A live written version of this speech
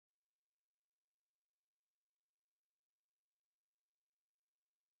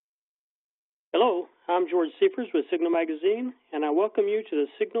Hello, I'm George Seifers with Signal Magazine, and I welcome you to the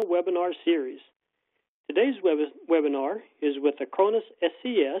Signal webinar series. Today's webinar is with Acronis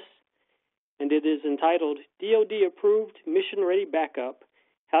SCS, and it is entitled DoD-approved mission-ready backup: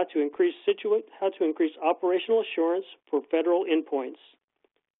 how to increase operational assurance for federal endpoints.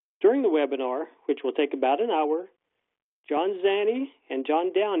 During the webinar, which will take about an hour, John Zanni and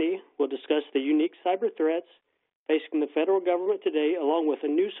John Downey will discuss the unique cyber threats facing the federal government today, along with a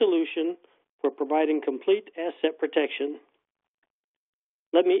new solution for providing complete asset protection.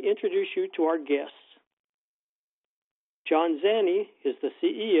 Let me introduce you to our guests. John Zanni is the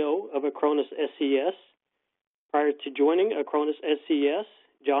CEO of Acronis SCS. Prior to joining Acronis SCS,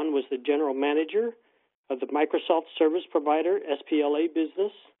 John was the general manager of the Microsoft service provider SPLA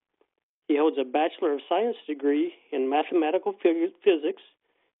business. He holds a Bachelor of Science degree in mathematical physics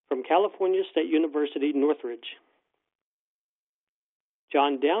from California State University, Northridge.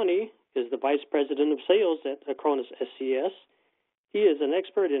 John Downey is the Vice President of Sales at Acronis SCS. He is an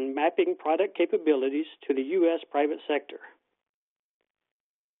expert in mapping product capabilities to the U.S. private sector.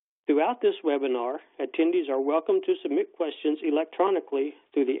 Throughout this webinar, attendees are welcome to submit questions electronically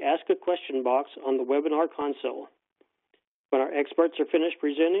through the Ask a Question box on the webinar console. When our experts are finished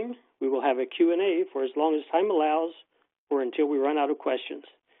presenting, we will have a Q&A for as long as time allows or until we run out of questions.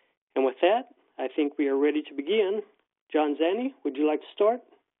 And with that, I think we are ready to begin. John Zanni, would you like to start?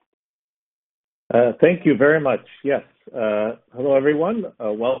 Thank you very much. Yes. Hello, everyone.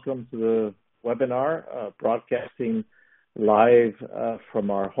 Welcome to the webinar, broadcasting live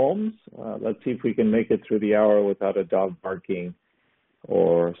from our homes. Let's see if we can make it through the hour without a dog barking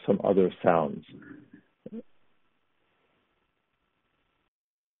or some other sounds.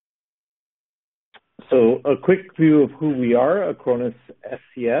 So a quick view of who we are, Acronis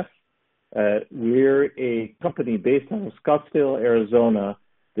SCS. We're a company based out of Scottsdale, Arizona,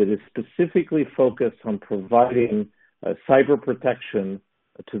 that is specifically focused on providing cyber protection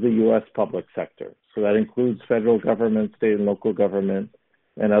to the U.S. public sector. So that includes federal government, state and local government,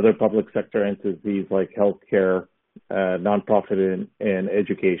 and other public sector entities like healthcare, nonprofit, and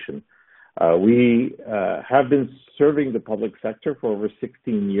education. We have been serving the public sector for over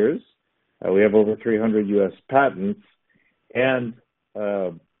 16 years. We have over 300 U.S. patents, and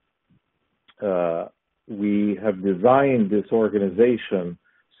we have designed this organization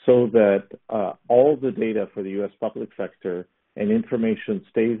so that all the data for the U.S. public sector and information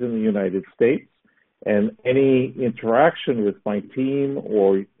stays in the United States, and any interaction with my team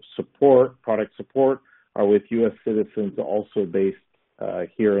or support, product support, are with U.S. citizens also based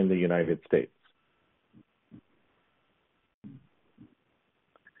here in the United States.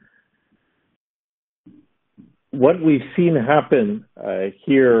 What we've seen happen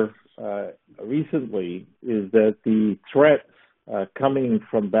here recently is that the threats coming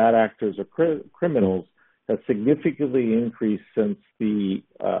from bad actors or criminals has significantly increased since the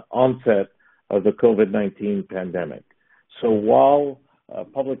onset of the COVID-19 pandemic. So while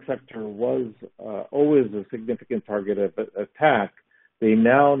public sector was always a significant target of attack, they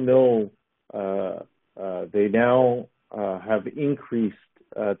now know have increased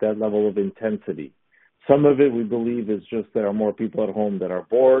that level of intensity. Some of it, we believe, is just there are more people at home that are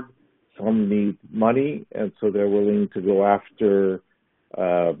bored. Some need money, and so they're willing to go after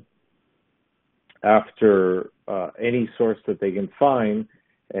any source that they can find.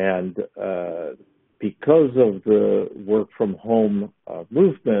 And because of the work from home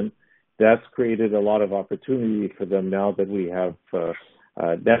movement, that's created a lot of opportunity for them now that we have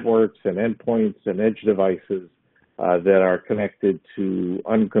networks and endpoints and edge devices that are connected to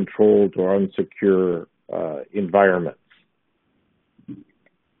uncontrolled or unsecure environments.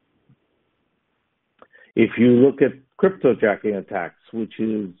 If you look at cryptojacking attacks, which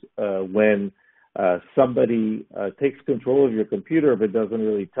is when somebody takes control of your computer but doesn't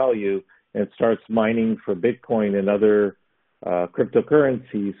really tell you and starts mining for Bitcoin and other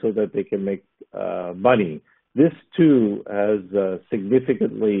cryptocurrencies so that they can make money. This too has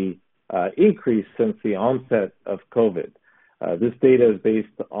significantly increased since the onset of COVID. This data is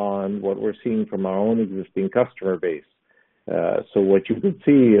based on what we're seeing from our own existing customer base. So what you can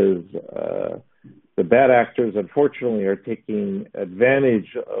see is the bad actors, unfortunately, are taking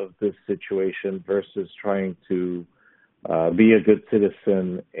advantage of this situation versus trying to be a good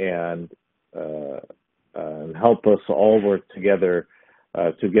citizen and help us all work together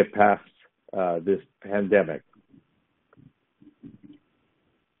to get past this pandemic.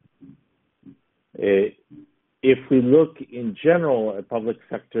 If we look in general at public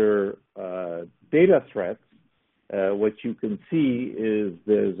sector data threats, what you can see is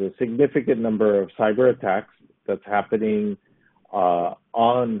there's a significant number of cyber attacks that's happening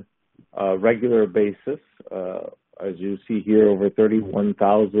on regular basis. As you see here, over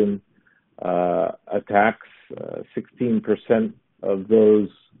 31,000 attacks. 16% of those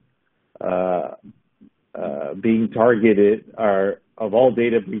being targeted of all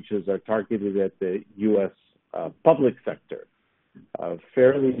data breaches are targeted at the U.S. Public sector. A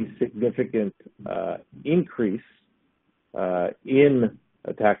fairly significant increase in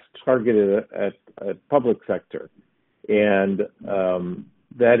attacks targeted at public sector. And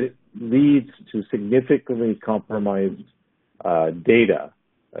that leads to significantly compromised data,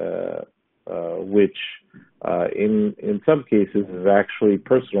 which in some cases is actually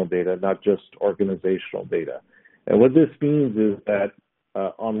personal data, not just organizational data. And what this means is that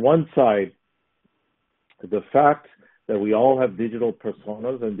on one side, the fact that we all have digital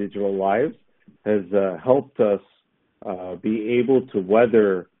personas and digital lives has helped us be able to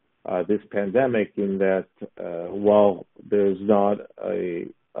weather this pandemic, in that while there's not a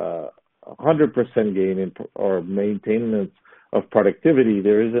 100% gain or maintenance of productivity,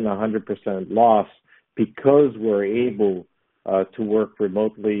 there isn't 100% loss, because we're able to work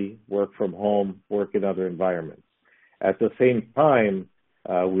remotely, work from home, work in other environments. At the same time,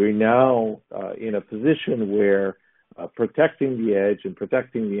 we're now in a position where protecting the edge and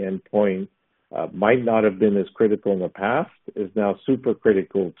protecting the endpoint might not have been as critical in the past, is now super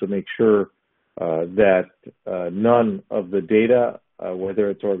critical to make sure that none of the data, whether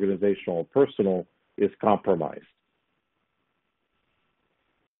it's organizational or personal, is compromised.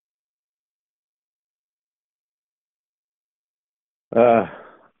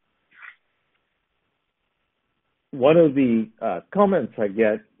 One of the comments I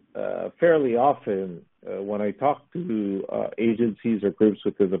get fairly often when I talk to agencies or groups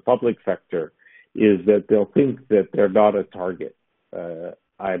within the public sector is that they'll think that they're not a target.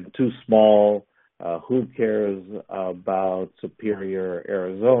 I'm too small. Who cares about Superior,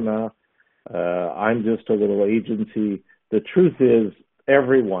 Arizona? I'm just a little agency. The truth is,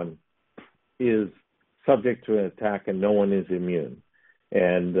 everyone is subject to an attack and no one is immune.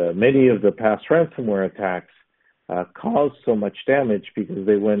 And many of the past ransomware attacks caused so much damage because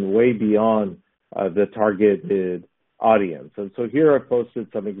they went way beyond the targeted audience. And so here I've posted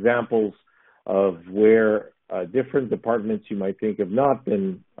some examples of where different departments you might think have not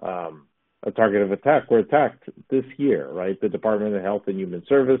been a target of attack were attacked this year, right? The Department of Health and Human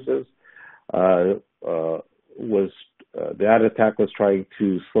Services that attack was trying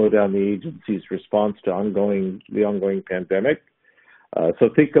to slow down the agency's response to the ongoing pandemic. So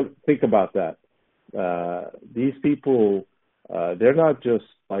think about that. These people, they're not just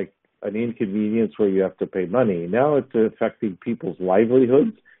like an inconvenience where you have to pay money. Now it's affecting people's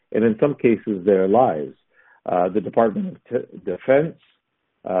livelihoods and in some cases their lives. The Department of Defense,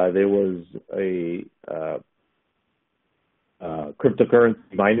 there was a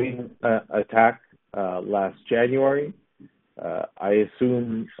cryptocurrency mining attack last January. I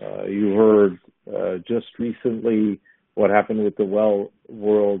assume you heard just recently what happened with the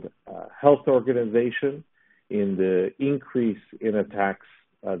World Health Organization in the increase in attacks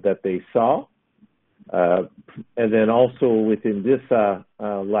that they saw, and then also within this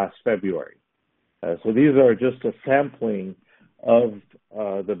last February. So these are just a sampling of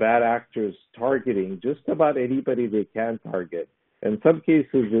the bad actors targeting just about anybody they can target. In some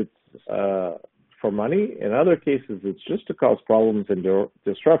cases, it's for money. In other cases, it's just to cause problems and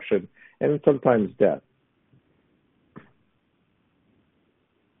disruption, and sometimes death.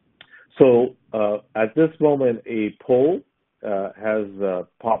 So at this moment, a poll has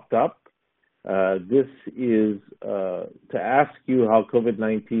popped up. This is to ask you how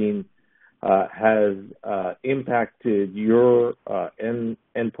COVID-19 has impacted your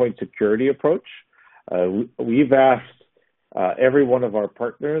endpoint security approach. We've asked every one of our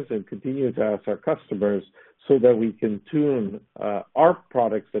partners and continue to ask our customers so that we can tune our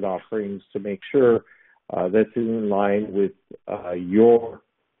products and offerings to make sure that's in line with your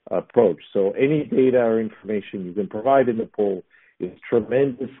approach. So any data or information you can provide in the poll is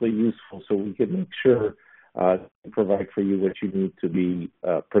tremendously useful, so we can make sure to provide for you what you need to be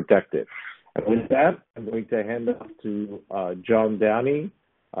protected. And with that, I'm going to hand off to John Downey,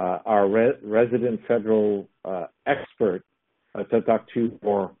 our resident federal expert, to talk to you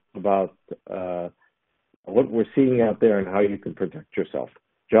more about what we're seeing out there and how you can protect yourself.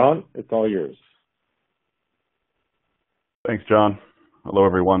 John, it's all yours. Thanks, John. Hello,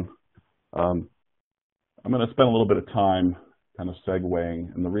 everyone. I'm going to spend a little bit of time kind of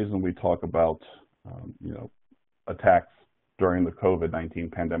segueing, and the reason we talk about, attacks during the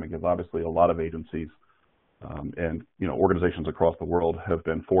COVID-19 pandemic is obviously a lot of agencies and organizations across the world have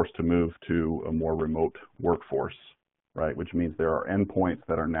been forced to move to a more remote workforce, right? Which means there are endpoints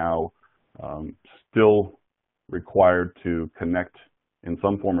that are now still required to connect in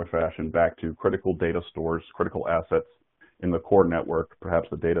some form or fashion back to critical data stores, critical assets in the core network, perhaps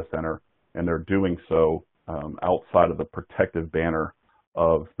the data center, and they're doing so outside of the protective banner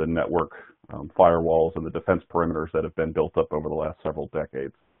of the network firewalls and the defense perimeters that have been built up over the last several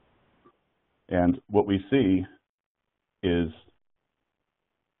decades. And what we see is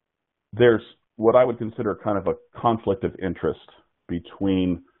there's what I would consider kind of a conflict of interest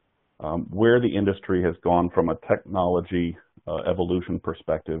between where the industry has gone from a technology evolution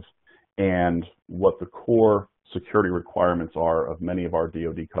perspective and what the core security requirements are of many of our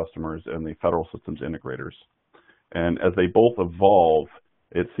DoD customers and the federal systems integrators. And as they both evolve,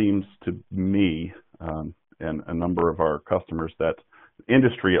 it seems to me and a number of our customers that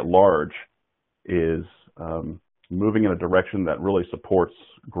industry at large is moving in a direction that really supports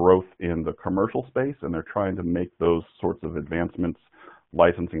growth in the commercial space, and they're trying to make those sorts of advancements,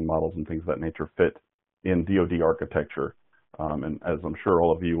 licensing models and things of that nature fit in DoD architecture. And as I'm sure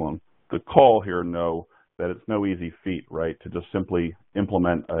all of you on the call here know, that it's no easy feat, right, to just simply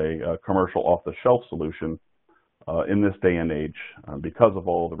implement a commercial off-the-shelf solution in this day and age because of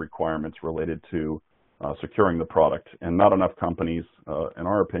all the requirements related to securing the product. And not enough companies, in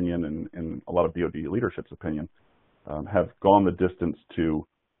our opinion, and in a lot of DoD leadership's opinion, have gone the distance to,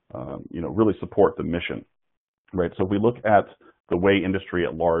 really support the mission, right? So if we look at the way industry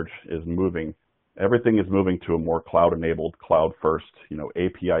at large is moving, everything is moving to a more cloud-enabled, cloud-first,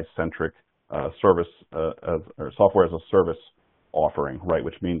 API-centric service or software as a service offering, right?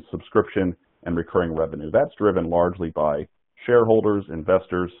 Which means subscription and recurring revenue. That's driven largely by shareholders,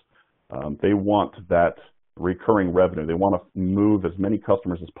 investors. They want that recurring revenue. They want to move as many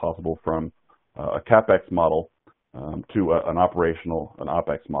customers as possible from a CapEx model to an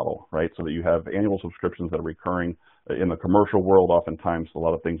OpEx model, right? So that you have annual subscriptions that are recurring. In the commercial world, oftentimes a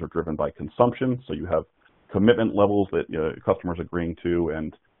lot of things are driven by consumption. So you have commitment levels that customers are agreeing to,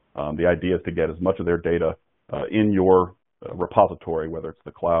 and the idea is to get as much of their data in your repository, whether it's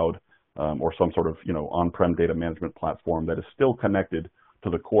the cloud or some sort of on-prem data management platform that is still connected to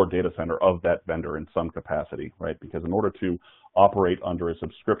the core data center of that vendor in some capacity, right? Because in order to operate under a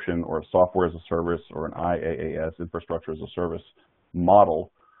subscription or a software as a service or an IaaS, infrastructure as a service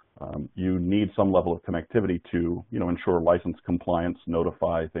model, you need some level of connectivity to, ensure license compliance,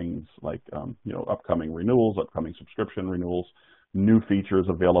 notify things like, upcoming renewals, upcoming subscription renewals, new features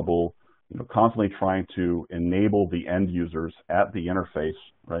available, constantly trying to enable the end users at the interface,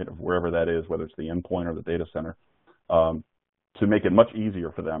 right, of wherever that is, whether it's the endpoint or the data center, to make it much easier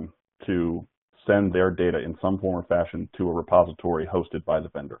for them to send their data in some form or fashion to a repository hosted by the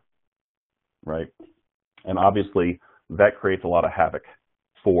vendor, right? And obviously, that creates a lot of havoc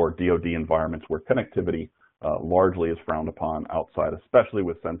for DoD environments where connectivity largely is frowned upon outside, especially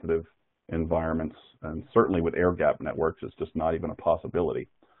with sensitive environments, and certainly with air-gapped networks, it's just not even a possibility.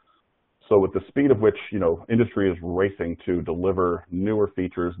 So with the speed of which, industry is racing to deliver newer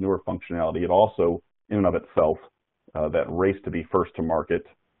features, newer functionality, it also, in and of itself, that race to be first to market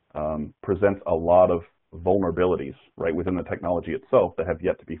presents a lot of vulnerabilities, right, within the technology itself that have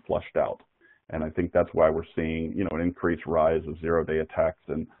yet to be flushed out. And I think that's why we're seeing, an increased rise of zero-day attacks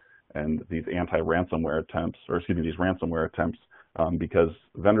and these anti-ransomware attempts, these ransomware attempts, because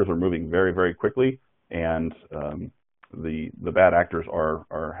vendors are moving very, very quickly, and the bad actors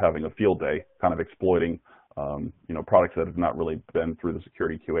are having a field day, kind of exploiting, products that have not really been through the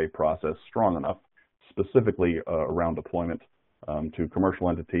security QA process strong enough, specifically around deployment to commercial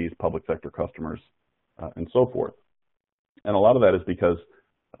entities, public sector customers, and so forth. And a lot of that is because,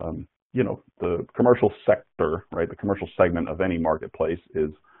 the commercial sector, right, the commercial segment of any marketplace is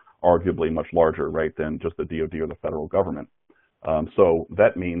arguably much larger, right, than just the DoD or the federal government. So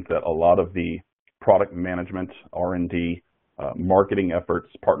that means that a lot of the product management, R&D, marketing efforts,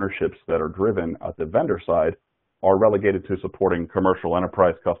 partnerships that are driven at the vendor side are relegated to supporting commercial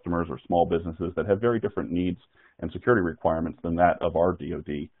enterprise customers or small businesses that have very different needs and security requirements than that of our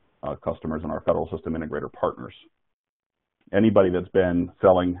DoD customers and our federal system integrator partners. Anybody that's been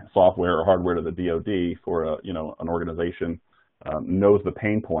selling software or hardware to the DoD for an organization knows the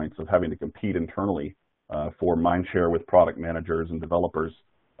pain points of having to compete internally for mind share with product managers and developers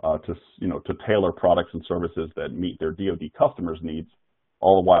to tailor products and services that meet their DoD customers' needs,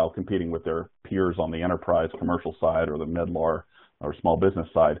 all the while competing with their peers on the enterprise commercial side or the Medlar or small business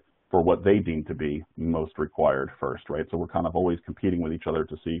side for what they deem to be most required first, right? So we're kind of always competing with each other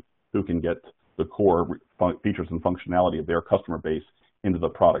to see who can get the core features and functionality of their customer base into the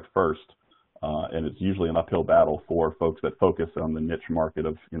product first. And it's usually an uphill battle for folks that focus on the niche market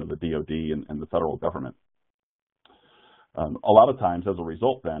of the DoD and the federal government. A lot of times, as a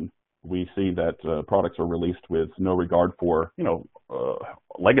result, then, we see that products are released with no regard for,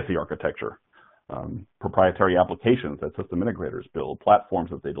 legacy architecture, proprietary applications that system integrators build, platforms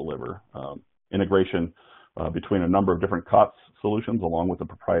that they deliver, integration between a number of different COTS solutions along with the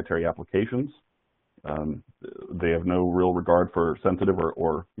proprietary applications. They have no real regard for sensitive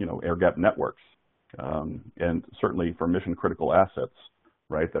or air-gapped networks, and certainly for mission-critical assets,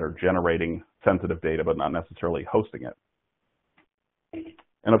 right, that are generating sensitive data but not necessarily hosting it.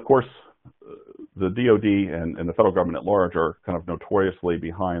 And of course, the DoD and the federal government at large are kind of notoriously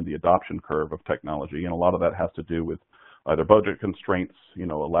behind the adoption curve of technology, and a lot of that has to do with either budget constraints, a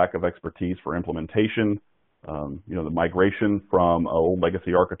lack of expertise for implementation, the migration from an old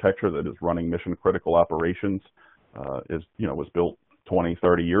legacy architecture that is running mission-critical operations was built 20,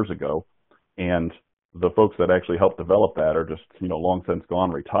 30 years ago, and the folks that actually helped develop that are just, long since gone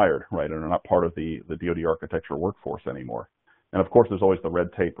retired, right, and are not part of the DoD architecture workforce anymore. And of course, there's always the red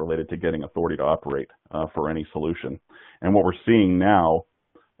tape related to getting authority to operate for any solution. And what we're seeing now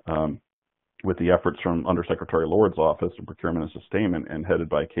with the efforts from Undersecretary Lord's Office of Procurement and Sustainment and headed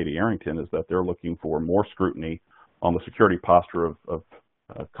by Katie Arrington is that they're looking for more scrutiny on the security posture of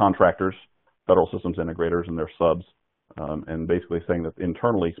contractors, federal systems integrators, and their subs, and basically saying that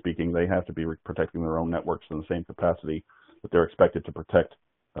internally speaking, they have to be protecting their own networks in the same capacity that they're expected to protect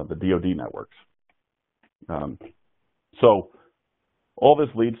the DoD networks. So all this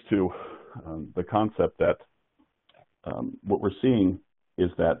leads to the concept that what we're seeing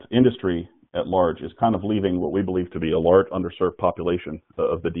is that industry at large is kind of leaving what we believe to be a large underserved population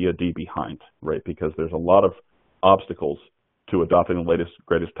of the DoD behind, right? Because there's a lot of obstacles to adopting the latest,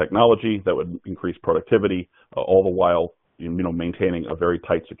 greatest technology that would increase productivity, all the while, maintaining a very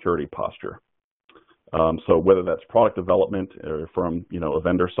tight security posture. So whether that's product development from, a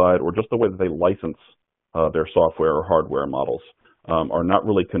vendor side or just the way that they license their software or hardware models are not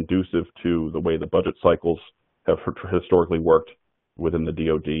really conducive to the way the budget cycles have historically worked within the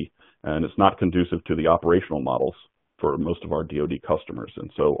DoD, and it's not conducive to the operational models for most of our DoD customers.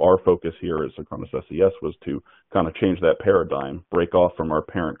 And so our focus here as Acronis SES was to kind of change that paradigm, break off from our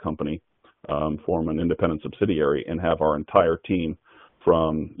parent company, form an independent subsidiary, and have our entire team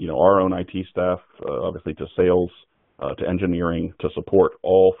from our own IT staff, obviously to sales, to engineering, to support,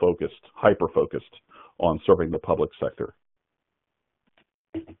 all focused, hyper-focused on serving the public sector.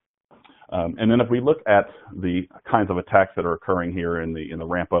 And then if we look at the kinds of attacks that are occurring here in the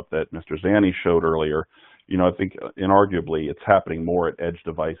ramp up that Mr. Zanni showed earlier, I think inarguably it's happening more at edge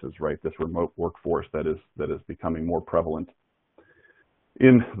devices, right? This remote workforce that is becoming more prevalent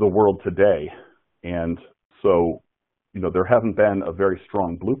in the world today. And so, there hasn't been a very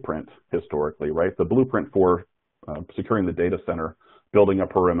strong blueprint historically, right? The blueprint for securing the data center, building a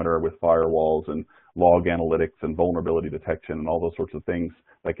perimeter with firewalls and log analytics and vulnerability detection and all those sorts of things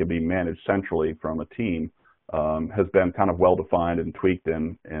that can be managed centrally from a team has been kind of well-defined and tweaked,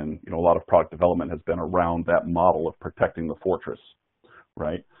 and a lot of product development has been around that model of protecting the fortress,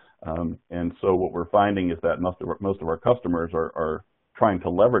 right? And so what we're finding is that most of our customers are trying to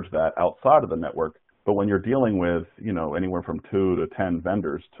leverage that outside of the network, but when you're dealing with, anywhere from 2 to 10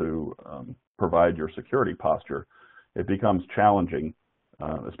 vendors to provide your security posture, it becomes challenging,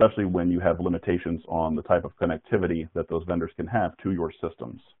 especially when you have limitations on the type of connectivity that those vendors can have to your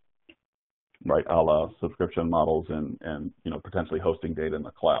systems, right? A la subscription models and potentially hosting data in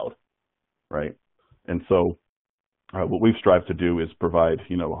the cloud, right? And so what we've strived to do is provide,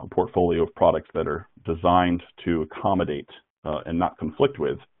 a portfolio of products that are designed to accommodate and not conflict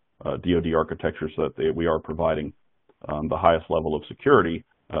with DoD architecture, so that we are providing the highest level of security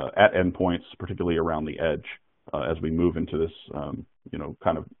at endpoints, particularly around the edge, as we move into this,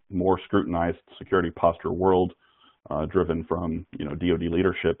 kind of more scrutinized security posture world, driven from, DoD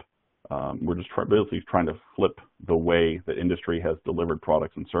leadership. We're just basically trying to flip the way that industry has delivered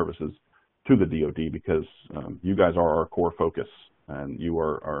products and services to the DoD, because you guys are our core focus, and you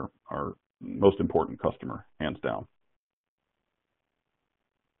are our most important customer, hands down.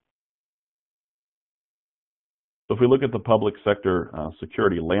 So if we look at the public sector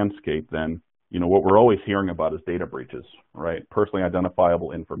security landscape, then what we're always hearing about is data breaches, right? Personally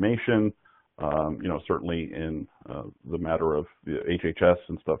identifiable information, certainly in the matter of the HHS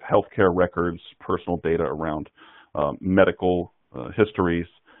and stuff, healthcare records, personal data around medical histories,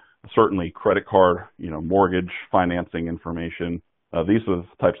 certainly credit card, mortgage financing information. These are the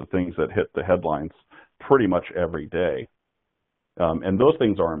types of things that hit the headlines pretty much every day. And those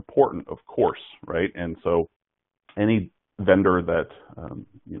things are important, of course, right? And so any vendor that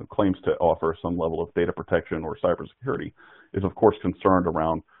claims to offer some level of data protection or cybersecurity is, of course, concerned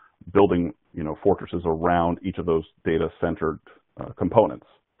around building fortresses around each of those data-centered components.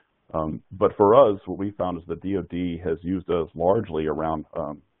 But for us, what we found is the DoD has used us largely around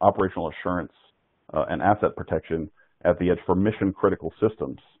operational assurance and asset protection at the edge for mission critical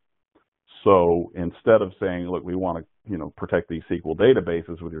systems. So instead of saying, look, we want to, protect these SQL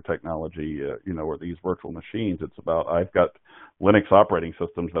databases with your technology, or these virtual machines, it's about, I've got Linux operating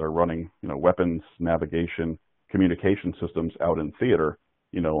systems that are running, weapons, navigation, communication systems out in theater,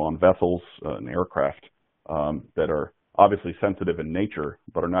 on vessels and aircraft that are obviously sensitive in nature,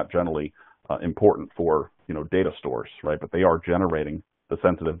 but are not generally important for, data stores, right? But they are generating the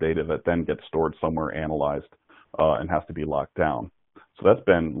sensitive data that then gets stored somewhere, analyzed, and has to be locked down. So that's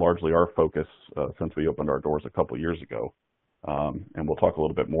been largely our focus since we opened our doors a couple years ago. And we'll talk a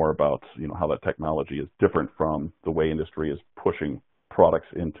little bit more about, how that technology is different from the way industry is pushing products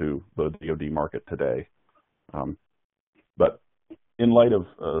into the DoD market today. But in light of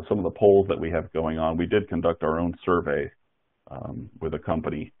some of the polls that we have going on, we did conduct our own survey with a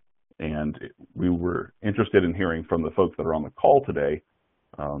company, and we were interested in hearing from the folks that are on the call today,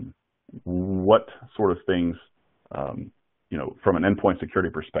 what sort of things, from an endpoint security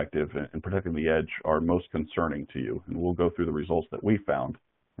perspective and protecting the edge are most concerning to you. And we'll go through the results that we found.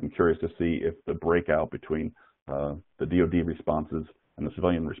 I'm curious to see if the breakout between the DoD responses and the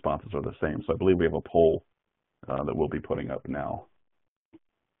civilian responses are the same. So I believe we have a poll that we'll be putting up now.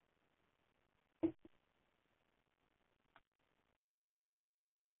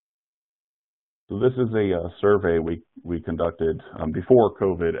 So this is a survey we conducted before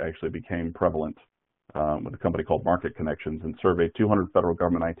COVID actually became prevalent with a company called Market Connections, and surveyed 200 federal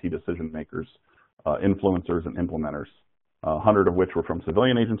government IT decision makers, influencers, and implementers, 100 of which were from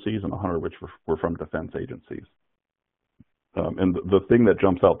civilian agencies and 100 of which were from defense agencies. And the thing that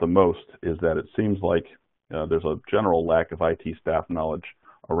jumps out the most is that it seems like there's a general lack of IT staff knowledge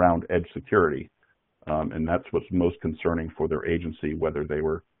around edge security, and that's what's most concerning for their agency, whether they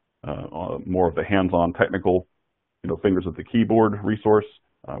were more of the hands-on technical, fingers at the keyboard resource,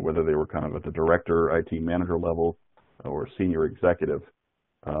 whether they were kind of at the director, IT manager level, or senior executive.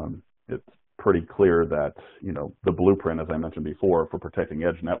 It's pretty clear that, the blueprint, as I mentioned before, for protecting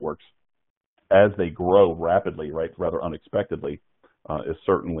edge networks, as they grow rapidly, right, rather unexpectedly, is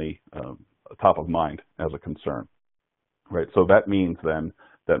certainly top of mind as a concern, right? So that means then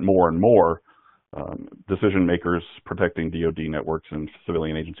that more and more decision makers protecting DoD networks and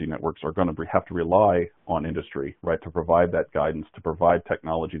civilian agency networks are going to have to rely on industry, right, to provide that guidance, to provide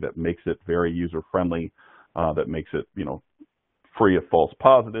technology that makes it very user-friendly, that makes it, free of false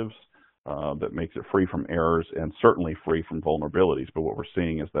positives, that makes it free from errors, and certainly free from vulnerabilities. But what we're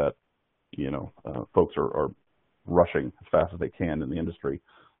seeing is that, folks are rushing as fast as they can in the industry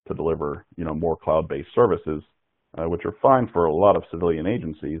to deliver, more cloud-based services, which are fine for a lot of civilian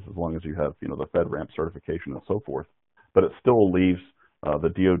agencies as long as you have, the FedRAMP certification and so forth. But it still leaves the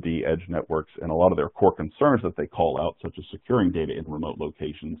DoD edge networks and a lot of their core concerns that they call out, such as securing data in remote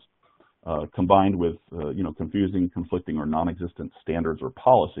locations, combined with, confusing, conflicting, or non-existent standards or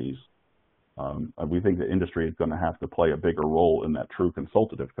policies. We think the industry is going to have to play a bigger role in that true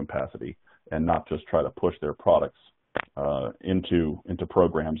consultative capacity and not just try to push their products into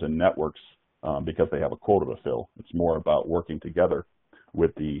programs and networks because they have a quota to fill. It's more about working together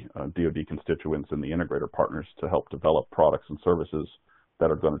with the DoD constituents and the integrator partners to help develop products and services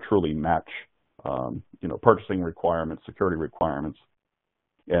that are going to truly match, purchasing requirements, security requirements,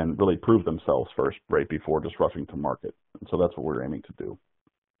 and really prove themselves first, right, before just rushing to market. And so that's what we're aiming to do.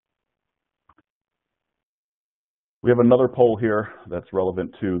 We have another poll here that's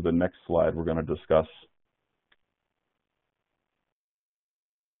relevant to the next slide we're going to discuss.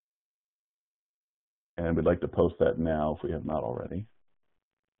 And we'd like to post that now if we have not already.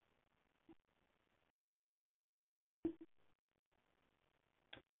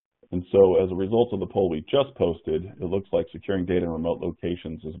 And so as a result of the poll we just posted, it looks like securing data in remote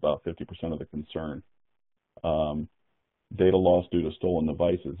locations is about 50% of the concern. Data loss due to stolen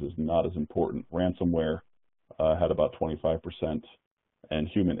devices is not as important. Ransomware had about 25%, and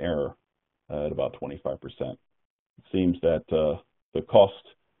human error at about 25%. It seems that the cost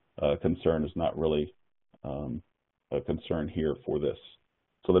concern is not really a concern here for this.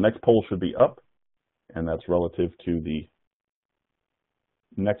 So the next poll should be up, and that's relative to the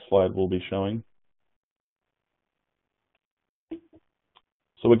next slide we'll be showing.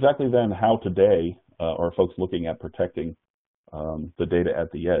 So exactly then, how today are folks looking at protecting the data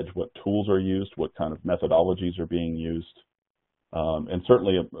at the edge? What tools are used? What kind of methodologies are being used? And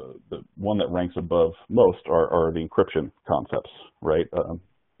certainly the one that ranks above most are the encryption concepts, right?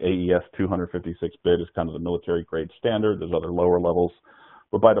 AES 256-bit is kind of the military grade standard. There's other lower levels.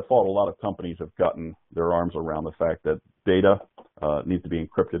 But by default, a lot of companies have gotten their arms around the fact that data needs to be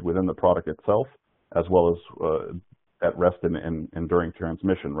encrypted within the product itself, as well as at rest and during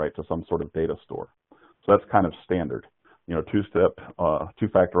transmission, right, to some sort of data store. So that's kind of standard. You know,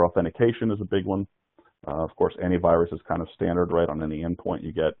 two-factor authentication is a big one. Of course, antivirus is kind of standard, right, on any endpoint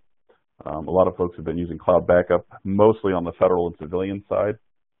you get. A lot of folks have been using cloud backup, mostly on the federal and civilian side,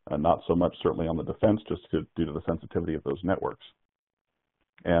 not so much certainly on the defense, just due to the sensitivity of those networks.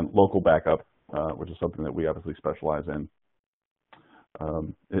 And local backup, which is something that we obviously specialize in,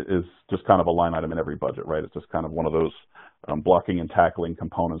 is just kind of a line item in every budget, right? It's just kind of one of those blocking and tackling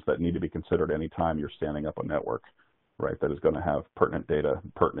components that need to be considered anytime you're standing up a network, right, that is going to have pertinent data,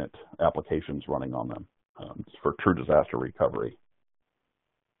 pertinent applications running on them for true disaster recovery.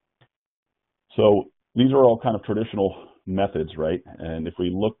 So these are all kind of traditional methods, right? And if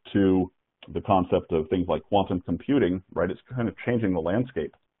we look to the concept of things like quantum computing, right, it's kind of changing the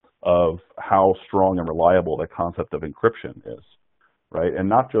landscape of how strong and reliable the concept of encryption is, right? And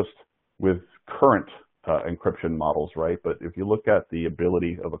not just with current encryption models, right? But if you look at the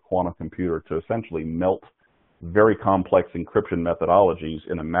ability of a quantum computer to essentially melt very complex encryption methodologies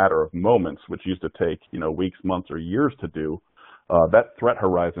in a matter of moments, which used to take, you know, weeks, months, or years to do, that threat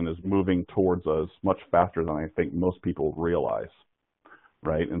horizon is moving towards us much faster than I think most people realize,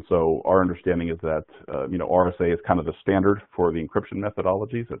 right? And so our understanding is that, you know, RSA is kind of the standard for the encryption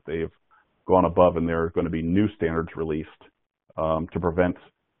methodologies, that they've gone above, and there are going to be new standards released to prevent,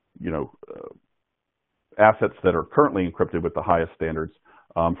 you know, assets that are currently encrypted with the highest standards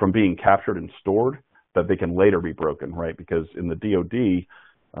from being captured and stored, that they can later be broken, right? Because in the DoD,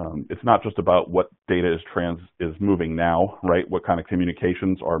 it's not just about what data is moving now, right? What kind of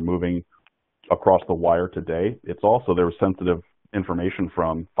communications are moving across the wire today. It's also, there was sensitive information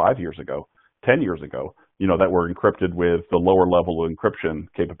from 5 years ago, 10 years ago, you know, that were encrypted with the lower level of encryption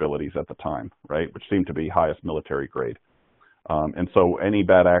capabilities at the time, right? Which seemed to be highest military grade. And so any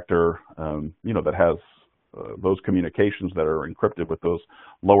bad actor, you know, that has those communications that are encrypted with those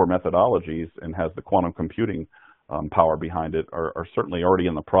lower methodologies and has the quantum computing power behind it are certainly already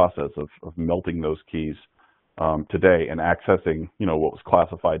in the process of melting those keys today and accessing, you know, what was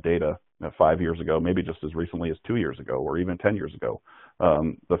classified data 5 years ago, maybe just as recently as 2 years ago, or even 10 years ago.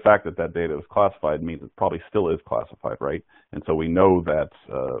 The fact that that data is classified means it probably still is classified, right? And so we know that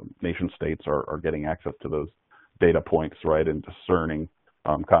nation states are getting access to those data points, right, and discerning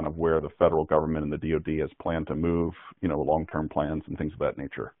kind of where the federal government and the DoD has planned to move, you know, long-term plans and things of that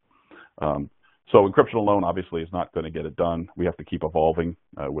nature. So encryption alone obviously is not going to get it done. We have to keep evolving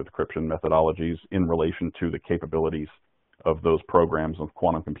with encryption methodologies in relation to the capabilities of those programs of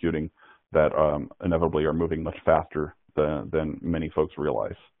quantum computing that inevitably are moving much faster than many folks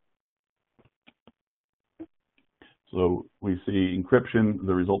realize. So we see encryption,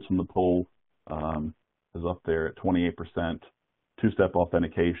 the results from the poll is up there at 28%, two-step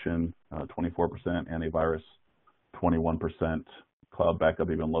authentication, 24%, antivirus, 21%, cloud backup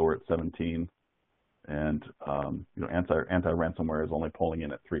even lower at 17%, and you know, anti-ransomware is only polling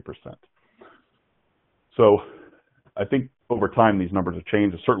in at 3%. So I think over time these numbers have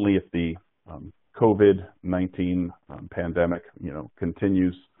changed. Certainly if the COVID-19 pandemic, you know,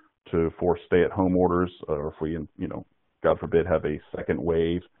 continues to force stay-at-home orders, or if we, you know, God forbid, have a second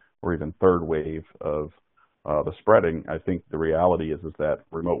wave or even third wave of the spreading, I think the reality is that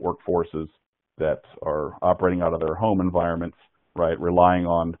remote workforces that are operating out of their home environments, right, relying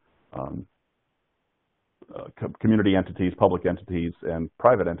on community entities, public entities, and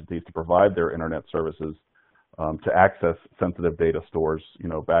private entities to provide their internet services to access sensitive data stores, you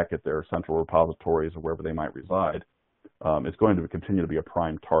know, back at their central repositories or wherever they might reside, is going to continue to be a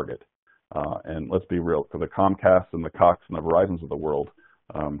prime target. And let's be real, for the Comcasts and the Cox and the Verizons of the world,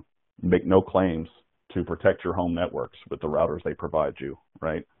 make no claims to protect your home networks with the routers they provide you,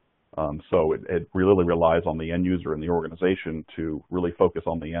 right? So it really relies on the end user and the organization to really focus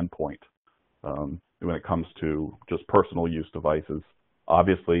on the endpoint when it comes to just personal use devices.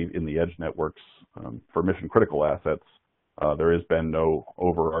 Obviously, in the edge networks, for mission critical assets, there has been no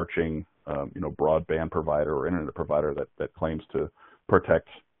overarching, you know, broadband provider or internet provider that claims to protect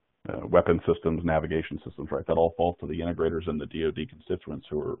weapon systems, navigation systems, right? That all falls to the integrators and the DoD constituents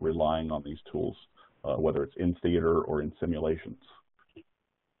who are relying on these tools, whether it's in theater or in simulations.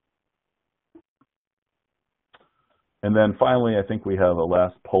 And then finally, I think we have a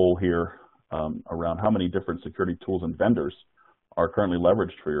last poll here around how many different security tools and vendors are currently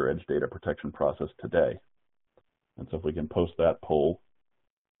leveraged for your edge data protection process today. And so if we can post that poll,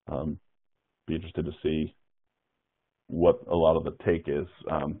 be interested to see what a lot of the take is.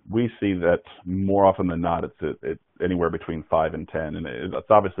 We see that more often than not, it's anywhere between 5 and 10, and it's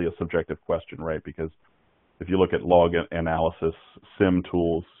obviously a subjective question, right? Because if you look at log analysis, SIM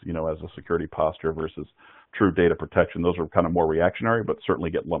tools, as a security posture versus true data protection, those are kind of more reactionary, but certainly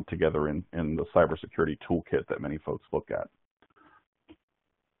get lumped together in the cybersecurity toolkit that many folks look at.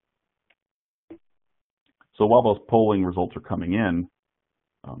 So while those polling results are coming in,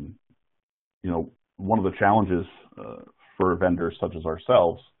 one of the challenges for vendors such as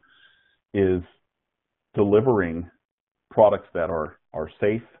ourselves is delivering products that are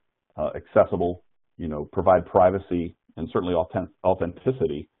safe, accessible, provide privacy and certainly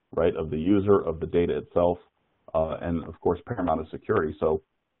authenticity, right, of the user, of the data itself, and of course paramount is security. So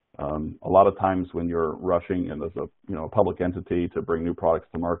a lot of times when you're rushing and there's a public entity to bring new products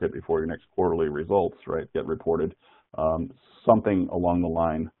to market before your next quarterly results, right, get reported, something along the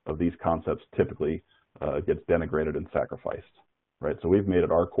line of these concepts typically gets denigrated and sacrificed, right? So we've made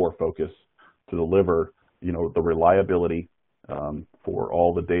it our core focus to deliver, the reliability for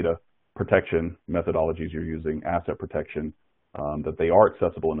all the data protection methodologies you're using, asset protection, that they are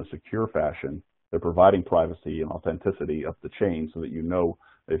accessible in a secure fashion. They're providing privacy and authenticity up the chain so that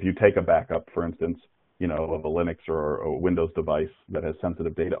if you take a backup, for instance, of a Linux or a Windows device that has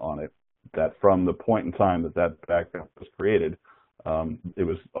sensitive data on it, that from the point in time that backup was created, it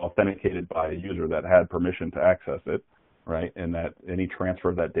was authenticated by a user that had permission to access it, right? And that any transfer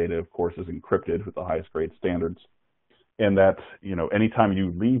of that data, of course, is encrypted with the highest grade standards. And that, anytime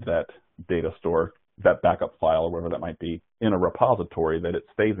you leave that data store, that backup file or whatever that might be, in a repository, that it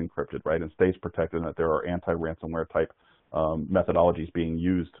stays encrypted, right, and stays protected, and that there are anti-ransomware type methodologies being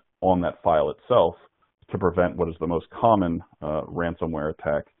used on that file itself to prevent what is the most common ransomware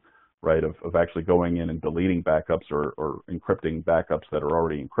attack, right, of actually going in and deleting backups or encrypting backups that are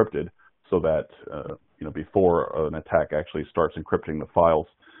already encrypted, so that before an attack actually starts encrypting the files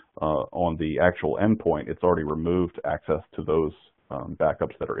on the actual endpoint, it's already removed access to those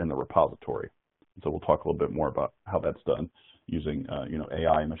backups that are in the repository. So we'll talk a little bit more about how that's done using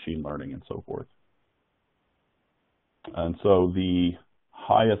AI, machine learning, and so forth. And so the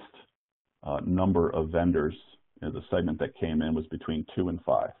highest number of vendors in the segment that came in was between 2 and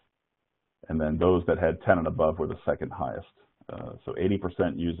 5. And then those that had 10 and above were the second highest. So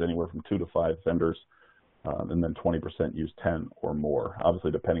 80% used anywhere from 2 to 5 vendors, and then 20% used 10 or more.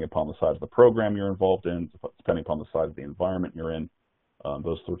 Obviously, depending upon the size of the program you're involved in, depending upon the size of the environment you're in,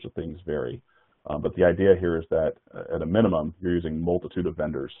 those sorts of things vary. But the idea here is that at a minimum, you're using a multitude of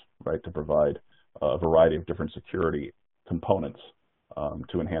vendors, right, to provide a variety of different security components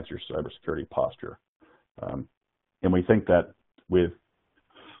to enhance your cybersecurity posture. And we think that with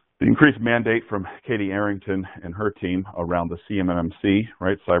the increased mandate from Katie Arrington and her team around the CMMC,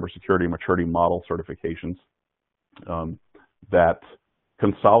 right, Cybersecurity Maturity Model certifications, that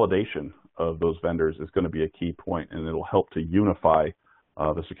consolidation of those vendors is going to be a key point, and it'll help to unify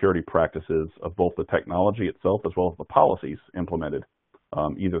the security practices of both the technology itself as well as the policies implemented,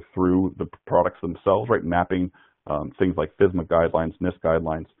 either through the products themselves, right, mapping things like FISMA guidelines, NIST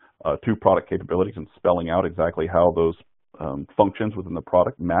guidelines, to product capabilities and spelling out exactly how those functions within the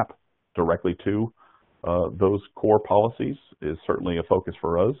product map directly to those core policies is certainly a focus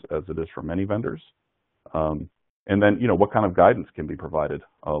for us, as it is for many vendors. And then, what kind of guidance can be provided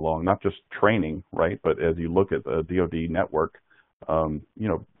along, not just training, right, but as you look at the DoD network,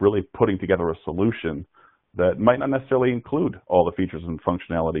 really putting together a solution that might not necessarily include all the features and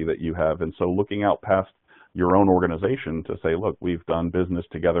functionality that you have. And so looking out past your own organization to say, look, we've done business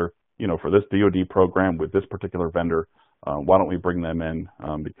together, for this DoD program with this particular vendor. Why don't we bring them in?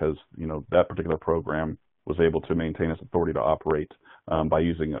 Because, that particular program was able to maintain its authority to operate by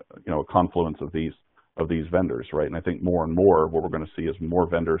using a confluence of these vendors, right? And I think more and more what we're going to see is more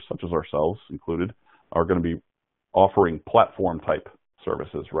vendors, such as ourselves included, are going to be offering platform type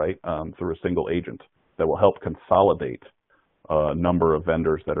services, right, through a single agent that will help consolidate a number of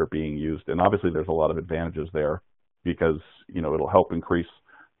vendors that are being used. And obviously there's a lot of advantages there because, it'll help increase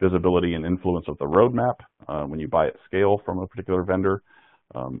visibility and influence of the roadmap when you buy at scale from a particular vendor.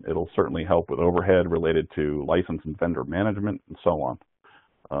 It'll certainly help with overhead related to license and vendor management and so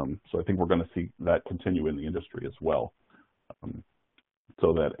on. So I think we're going to see that continue in the industry as well.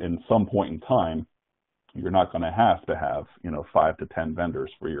 So that in some point in time, you're not going to have 5 to 10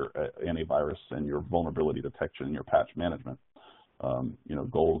 vendors for your antivirus and your vulnerability detection and your patch management.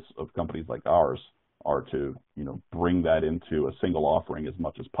 Goals of companies like ours are to, bring that into a single offering as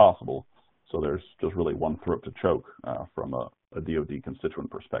much as possible. So there's just really one throat to choke from a DoD constituent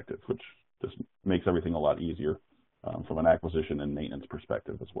perspective, which just makes everything a lot easier from an acquisition and maintenance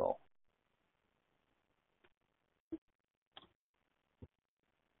perspective as well.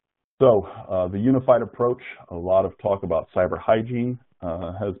 So the unified approach, a lot of talk about cyber hygiene.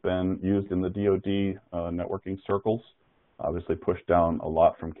 has been used in the DoD networking circles. Obviously pushed down a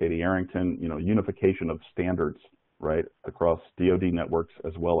lot from Katie Arrington, unification of standards, right, across DoD networks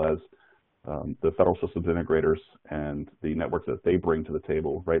as well as the federal systems integrators and the networks that they bring to the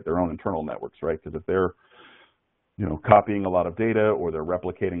table, right, their own internal networks, right, because if they're copying a lot of data or they're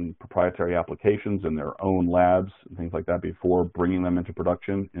replicating proprietary applications in their own labs and things like that before bringing them into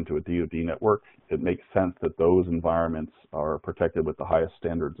production into a DoD network, it makes sense that those environments are protected with the highest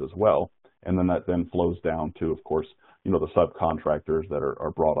standards as well. And then that then flows down to, of course, the subcontractors that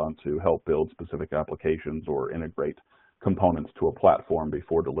are brought on to help build specific applications or integrate components to a platform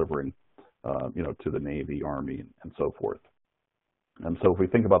before delivering, to the Navy, Army, and so forth. And so if we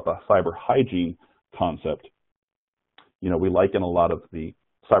think about the cyber hygiene concept, we liken a lot of the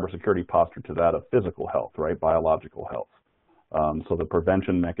cybersecurity posture to that of physical health, right, biological health. So the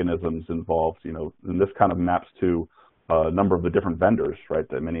prevention mechanisms involved, and this kind of maps to a number of the different vendors, right,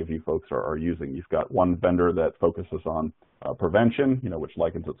 that many of you folks are using. You've got one vendor that focuses on prevention, which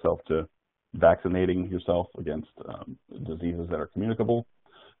likens itself to vaccinating yourself against diseases that are communicable.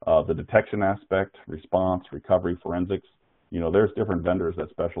 The detection aspect, response, recovery, forensics, there's different vendors that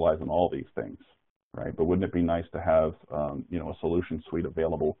specialize in all these things, right? But wouldn't it be nice to have, a solution suite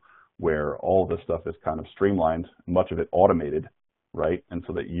available where all of this stuff is kind of streamlined, much of it automated, right? And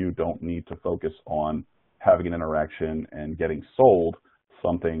so that you don't need to focus on having an interaction and getting sold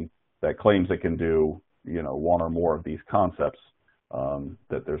something that claims it can do, one or more of these concepts,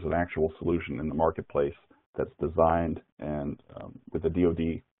 that there's an actual solution in the marketplace that's designed and with the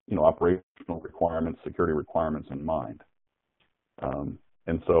DoD, operational requirements, security requirements in mind.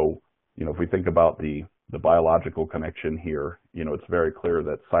 And so, if we think about the biological connection here, it's very clear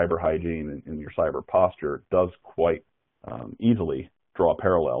that cyber hygiene and your cyber posture does quite easily draw a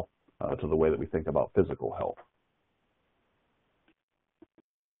parallel to the way that we think about physical health.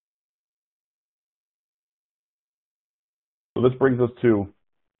 So this brings us to,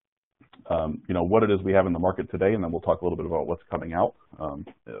 what it is we have in the market today, and then we'll talk a little bit about what's coming out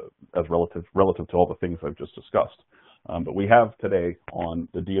as relative to all the things I've just discussed. But we have today on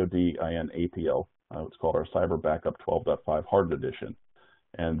the DoD-IN APL, it's called our Cyber Backup 12.5 Hardened Edition.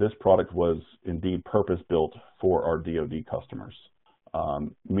 And this product was indeed purpose-built for our DoD customers,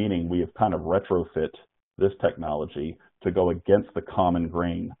 meaning we have kind of retrofit this technology to go against the common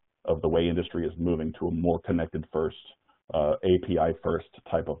grain of the way industry is moving to a more connected first, API first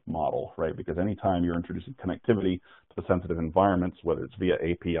type of model, right? Because anytime you're introducing connectivity to sensitive environments, whether it's via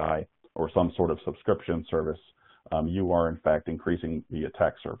API or some sort of subscription service, you are in fact increasing the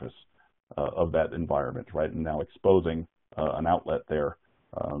attack surface of that environment, right? And now exposing an outlet there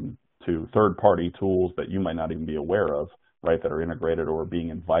to third-party tools that you might not even be aware of, right, that are integrated or being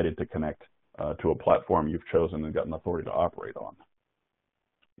invited to connect to a platform you've chosen and gotten authority to operate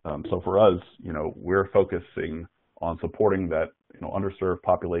on. So for us, we're focusing on supporting that, underserved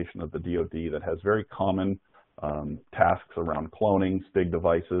population of the DoD that has very common tasks around cloning STIG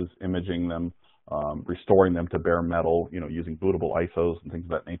devices, imaging them, restoring them to bare metal, using bootable ISOs and things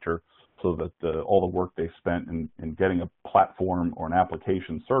of that nature, so that all the work they've spent in getting a platform or an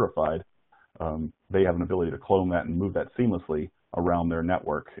application certified, they have an ability to clone that and move that seamlessly around their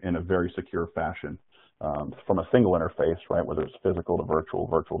network in a very secure fashion from a single interface, right, whether it's physical to virtual,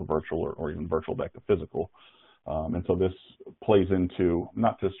 virtual to virtual, or even virtual back to physical. And so this plays into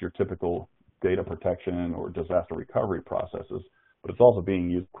not just your typical data protection or disaster recovery processes, but it's also being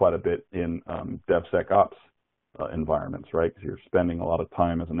used quite a bit in DevSecOps environments, right? Because you're spending a lot of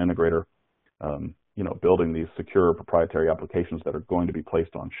time as an integrator, building these secure proprietary applications that are going to be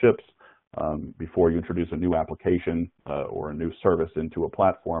placed on ships. Before you introduce a new application or a new service into a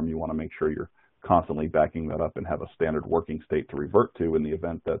platform, you want to make sure you're constantly backing that up and have a standard working state to revert to in the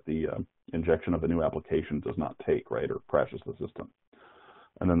event that the injection of a new application does not take, right, or crashes the system.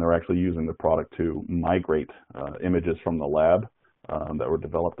 And then they're actually using the product to migrate images from the lab that were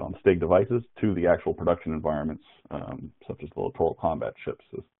developed on STIG devices to the actual production environments, such as the littoral combat ships,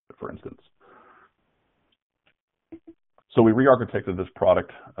 for instance. So we re-architected this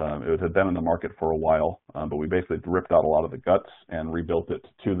product. It had been in the market for a while, but we basically ripped out a lot of the guts and rebuilt it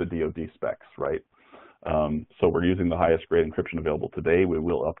to the DoD specs, right? So we're using the highest grade encryption available today. We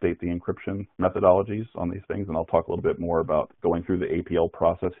will update the encryption methodologies on these things, and I'll talk a little bit more about going through the APL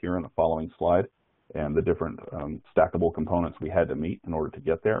process here in the following slide and the different stackable components we had to meet in order to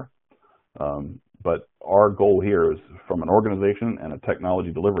get there. But our goal here is, from an organization and a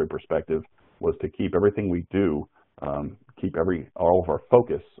technology delivery perspective, was to keep everything we do, keep all of our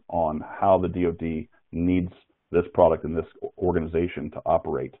focus on how the DoD needs this product and this organization to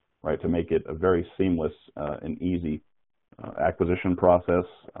operate, right, to make it a very seamless and easy acquisition process,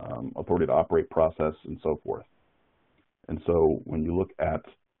 authority to operate process, and so forth. And so when you look at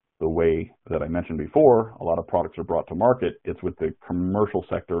the way that I mentioned before, a lot of products are brought to market, it's with the commercial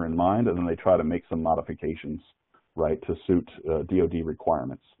sector in mind, and then they try to make some modifications, right, to suit DoD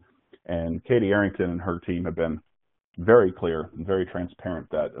requirements. And Katie Arrington and her team have been very clear and very transparent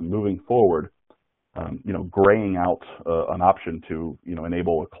that moving forward, graying out an option to,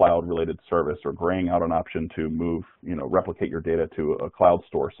 enable a cloud-related service, or graying out an option to move, replicate your data to a cloud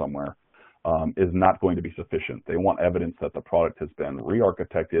store somewhere, is not going to be sufficient. They want evidence that the product has been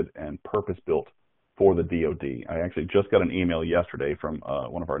re-architected and purpose-built for the DoD. I actually just got an email yesterday from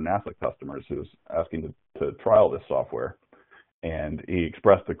one of our NASA customers who's asking to trial this software, and he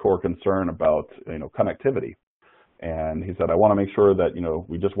expressed a core concern about, connectivity. And he said, I want to make sure that,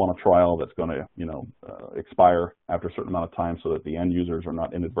 we just want a trial that's going to, expire after a certain amount of time so that the end users are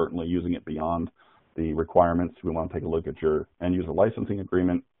not inadvertently using it beyond the requirements. We want to take a look at your end user licensing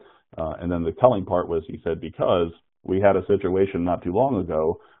agreement. And then the telling part was, he said, because we had a situation not too long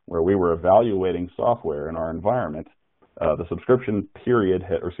ago where we were evaluating software in our environment, the subscription period,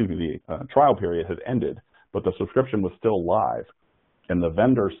 the trial period had ended, but the subscription was still live. And the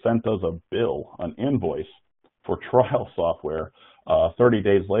vendor sent us a bill, an invoice, for trial software 30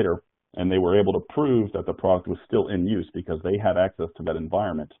 days later, and they were able to prove that the product was still in use because they had access to that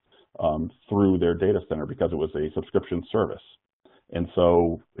environment through their data center because it was a subscription service. And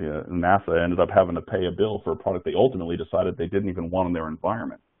so NASA ended up having to pay a bill for a product they ultimately decided they didn't even want in their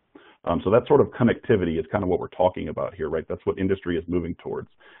environment. So that sort of connectivity is kind of what we're talking about here, right? That's what industry is moving towards.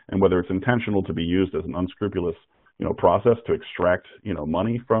 And whether it's intentional to be used as an unscrupulous process to extract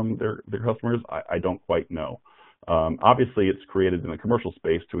money from their customers, I don't quite know. Obviously, it's created in the commercial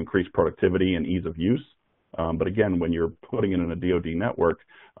space to increase productivity and ease of use. But again, when you're putting it in a DoD network,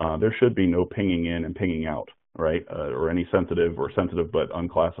 there should be no pinging in and pinging out, right? Or any sensitive but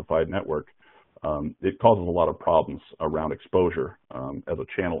unclassified network. It causes a lot of problems around exposure as a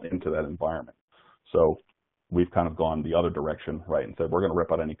channel into that environment. So we've kind of gone the other direction, right, and said we're going to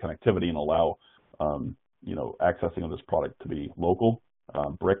rip out any connectivity and allow accessing of this product to be local,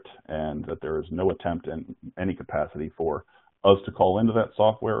 bricked, and that there is no attempt in any capacity for us to call into that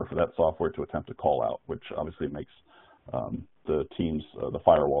software or for that software to attempt to call out, which obviously makes the teams, the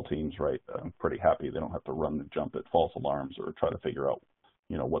firewall teams, right, pretty happy. They don't have to run and jump at false alarms or try to figure out,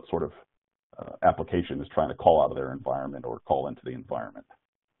 what sort of application is trying to call out of their environment or call into the environment.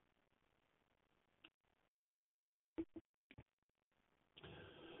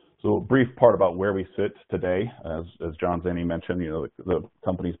 So a brief part about where we sit today. As John Zanny mentioned, the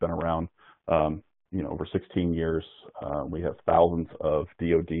company's been around, over 16 years. We have thousands of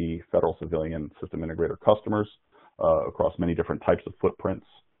DoD, federal civilian system integrator customers across many different types of footprints.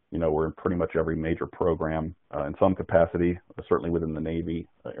 We're in pretty much every major program in some capacity, certainly within the Navy,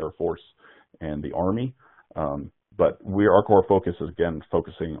 Air Force, and the Army. But our core focus is, again,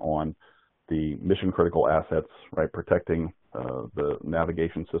 focusing on the mission critical assets, right, protecting the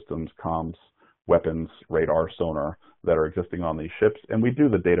navigation systems, comms, weapons, radar, sonar that are existing on these ships. And we do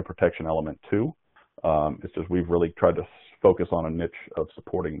the data protection element too. It's just we've really tried to focus on a niche of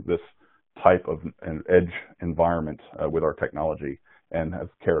supporting this type of an edge environment with our technology, and have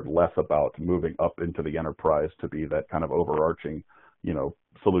cared less about moving up into the enterprise to be that kind of overarching,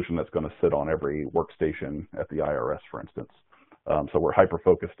 solution that's going to sit on every workstation at the IRS, for instance. So we're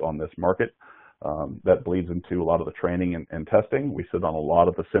hyper-focused on this market. That bleeds into a lot of the training and testing. We sit on a lot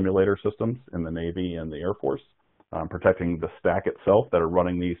of the simulator systems in the Navy and the Air Force, protecting the stack itself that are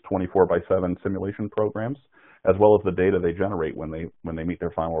running these 24/7 simulation programs, as well as the data they generate when they meet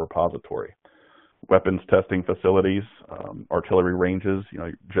their final repository. Weapons testing facilities, artillery ranges,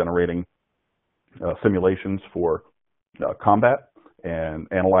 generating simulations for combat, and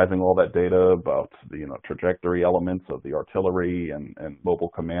analyzing all that data about the trajectory elements of the artillery and mobile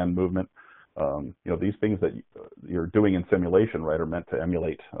command movement. These things that you're doing in simulation, right, are meant to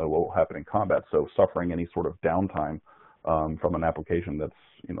emulate what will happen in combat. So suffering any sort of downtime from an application that's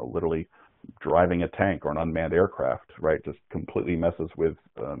literally driving a tank or an unmanned aircraft, right, just completely messes with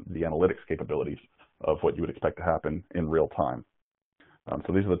the analytics capabilities of what you would expect to happen in real time.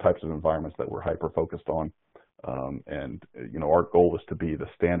 So these are the types of environments that we're hyper focused on. And our goal is to be the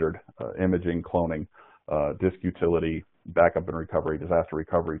standard imaging, cloning, disk utility, backup and recovery, disaster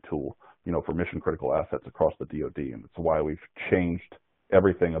recovery tool, for mission critical assets across the DoD. And that's why we've changed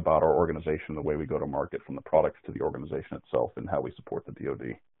everything about our organization, the way we go to market, from the products to the organization itself, and how we support the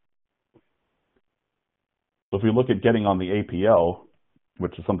DoD. So if we look at getting on the APL,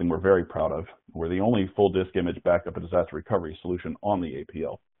 which is something we're very proud of, we're the only full disk image backup and disaster recovery solution on the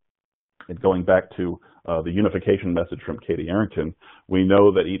APL. And going back to the unification message from Katie Arrington, we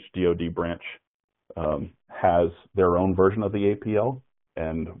know that each DoD branch has their own version of the APL,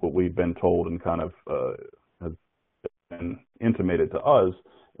 and what we've been told and kind of has been intimated to us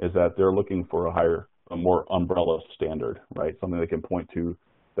is that they're looking for a more umbrella standard, right? Something they can point to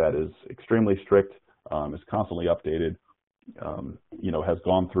that is extremely strict, is constantly updated, has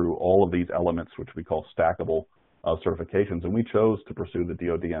gone through all of these elements, which we call stackable certifications. And we chose to pursue the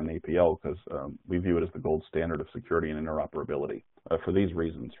DoD and APL because we view it as the gold standard of security and interoperability for these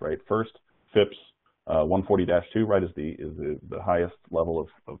reasons, right? First, FIPS 140-2, right, is the highest level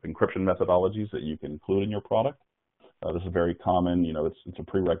of encryption methodologies that you can include in your product. This is very common. It's a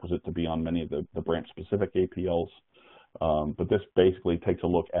prerequisite to be on many of the branch-specific APLs. But this basically takes a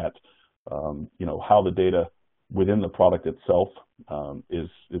look at, how the data within the product itself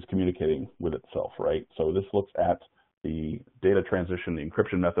is communicating with itself, right? So this looks at the data transition, the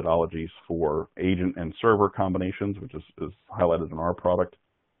encryption methodologies for agent and server combinations, which is highlighted in our product.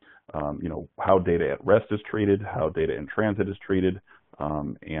 How data at rest is treated, how data in transit is treated,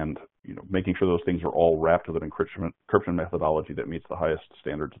 and making sure those things are all wrapped with an encryption methodology that meets the highest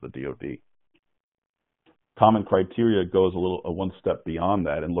standards of the DoD. Common criteria goes one step beyond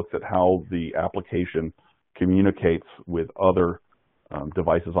that and looks at how the application communicates with other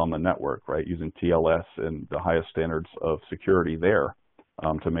devices on the network, right, using TLS and the highest standards of security there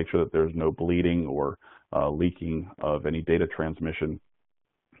to make sure that there's no bleeding or leaking of any data transmission,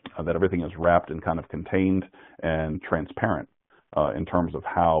 that everything is wrapped and kind of contained and transparent in terms of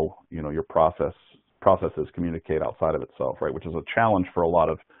how your processes communicate outside of itself, right? Which is a challenge for a lot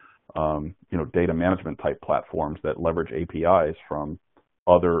of data management type platforms that leverage APIs from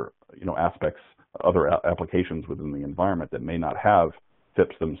other other applications within the environment that may not have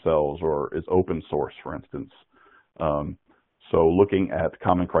FIPS themselves or is open source, for instance. So looking at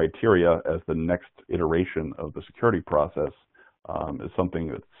common criteria as the next iteration of the security process is something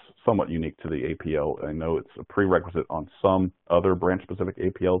that's somewhat unique to the APL. I know it's a prerequisite on some other branch-specific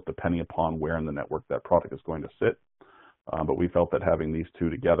APLs, depending upon where in the network that product is going to sit. But we felt that having these two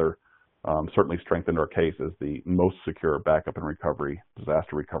together certainly strengthened our case as the most secure backup and recovery,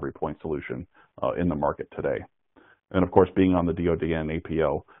 disaster recovery point solution in the market today. And of course, being on the DoD and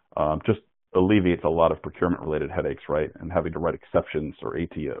APL just alleviates a lot of procurement-related headaches, right? And having to write exceptions or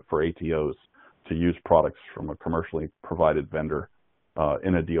for ATOs to use products from a commercially provided vendor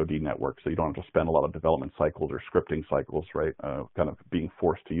in a DoD network, so you don't have to spend a lot of development cycles or scripting cycles, right? Kind of being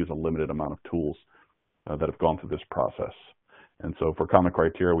forced to use a limited amount of tools that have gone through this process. And so for common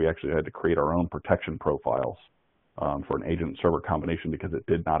criteria, we actually had to create our own protection profiles for an agent server combination because it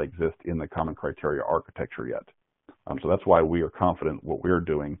did not exist in the common criteria architecture yet. So that's why we are confident what we're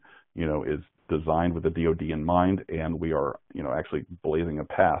doing, is designed with the DoD in mind, and we are, actually blazing a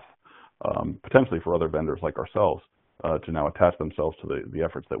path potentially for other vendors like ourselves to now attach themselves to the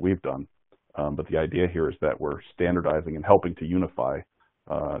efforts that we've done. But the idea here is that we're standardizing and helping to unify,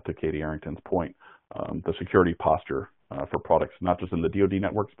 to Katie Arrington's point, the security posture for products, not just in the DoD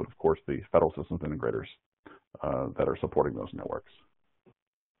networks, but of course the federal systems integrators that are supporting those networks.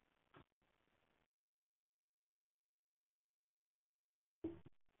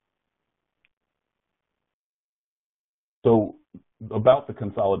 So about the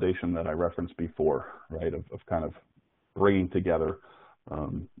consolidation that I referenced before, right, of kind of bringing together, a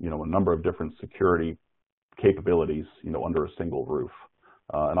number of different security capabilities, under a single roof.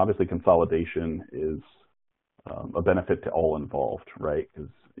 And obviously consolidation is a benefit to all involved, right? Because,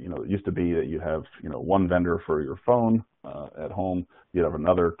 it used to be that you have, one vendor for your phone at home, you'd have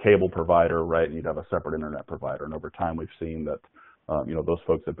another cable provider, right? And you'd have a separate internet provider. And over time, we've seen that, those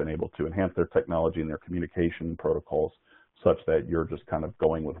folks have been able to enhance their technology and their communication protocols such that you're just kind of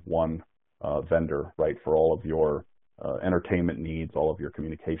going with one vendor, right, for all of your entertainment needs, all of your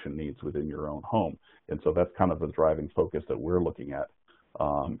communication needs within your own home. And so that's kind of the driving focus that we're looking at,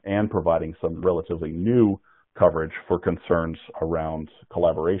 and providing some relatively new coverage for concerns around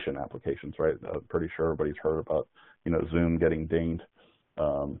collaboration applications, right? Pretty sure everybody's heard about, Zoom getting dinged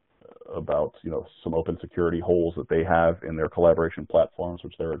about, some open security holes that they have in their collaboration platforms,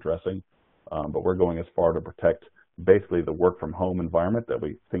 which they're addressing. But we're going as far to protect basically the work from home environment that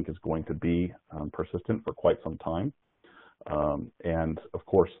we think is going to be persistent for quite some time. And of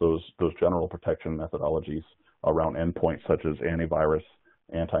course, those general protection methodologies around endpoints such as antivirus,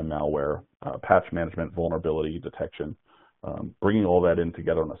 anti-malware, patch management, vulnerability detection, bringing all that in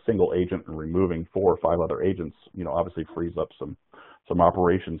together on a single agent and removing 4 or 5 other agents, obviously frees up some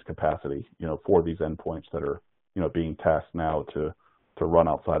operations capacity, for these endpoints that are, being tasked now to run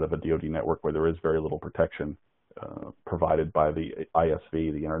outside of a DoD network where there is very little protection provided by the ISV,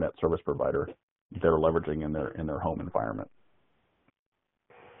 the internet service provider, they're leveraging in their home environment.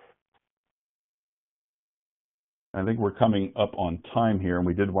 I think we're coming up on time here, and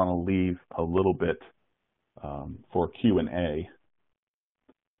we did want to leave a little bit for Q&A.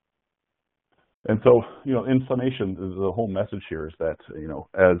 And so, in summation, the whole message here is that,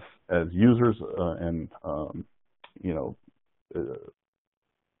 as users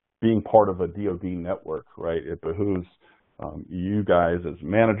being part of a DoD network, right, it behooves you guys as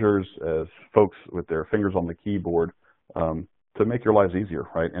managers, as folks with their fingers on the keyboard, to make your lives easier,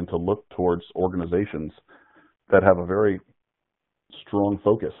 right, and to look towards organizations that have a very strong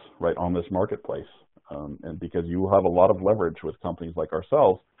focus, right, on this marketplace. And because you have a lot of leverage with companies like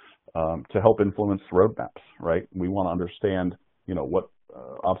ourselves to help influence roadmaps, right? We want to understand, what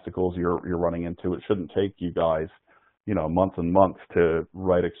obstacles you're running into. It shouldn't take you guys, months and months to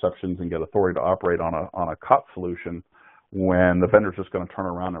write exceptions and get authority to operate on a COT solution when the vendor's just going to turn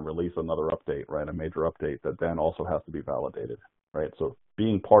around and release another update, right? A major update that then also has to be validated, right? So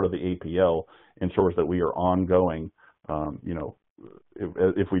being part of the APL ensures that we are ongoing,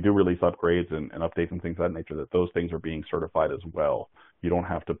 if we do release upgrades and updates and things of that nature, that those things are being certified as well. You don't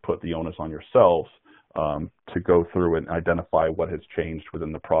have to put the onus on yourselves to go through and identify what has changed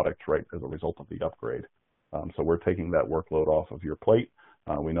within the product, right, as a result of the upgrade. So we're taking that workload off of your plate.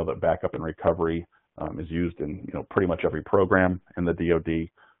 We know that backup and recovery is used in pretty much every program in the DoD.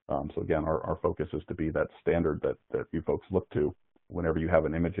 So again, our focus is to be that standard that you folks look to whenever you have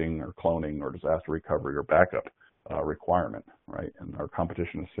an imaging or cloning or disaster recovery or backup requirement, right? And our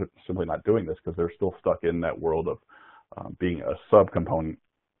competition is simply not doing this because they're still stuck in that world of being a subcomponent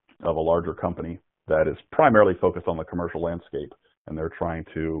of a larger company that is primarily focused on the commercial landscape, and they're trying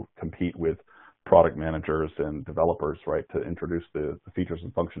to compete with product managers and developers, right, to introduce the features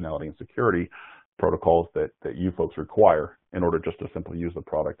and functionality and security protocols that you folks require in order just to simply use the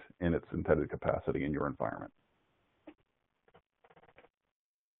product in its intended capacity in your environment.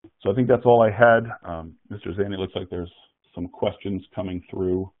 So I think that's all I had. Mr. Zanni, it looks like there's some questions coming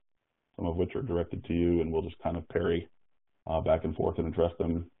through, some of which are directed to you, and we'll just kind of parry back and forth and address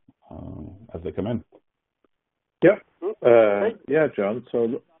them as they come in. Yep. Yeah, John.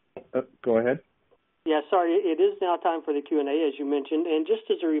 So go ahead. Yeah, sorry. It is now time for the Q&A, as you mentioned. And just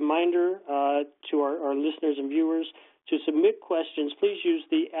as a reminder to our listeners and viewers, to submit questions, please use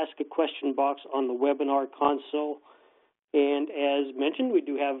the Ask a Question box on the webinar console. And as mentioned, we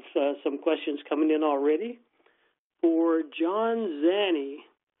do have some questions coming in already. For John Zanni,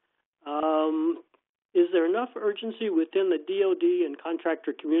 is there enough urgency within the DoD and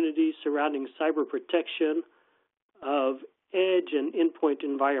contractor community surrounding cyber protection of edge and endpoint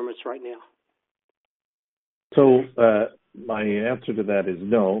environments right now? So my answer to that is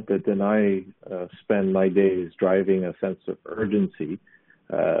no, but then I spend my days driving a sense of urgency.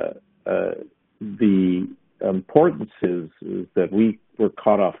 The importance is that we were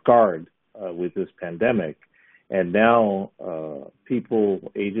caught off guard with this pandemic, and now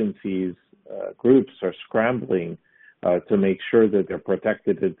people, agencies, groups are scrambling to make sure that they're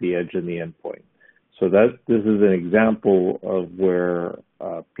protected at the edge and the endpoint. So this is an example of where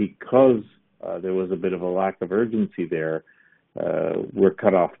because there was a bit of a lack of urgency there, we're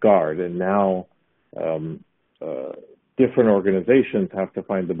cut off guard, and now different organizations have to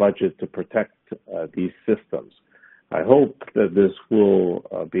find the budget to protect these systems. I hope that this will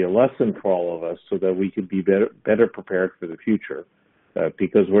be a lesson for all of us so that we can be better prepared for the future,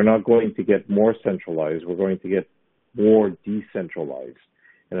 because we're not going to get more centralized, we're going to get more decentralized.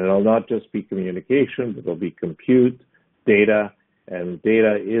 And it'll not just be communication, but it'll be compute, data, and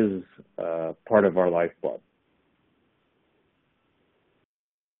data is part of our lifeblood.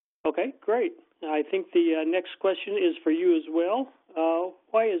 Okay, great. I think the next question is for you as well.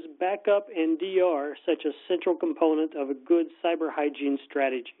 Why is backup and DR such a central component of a good cyber hygiene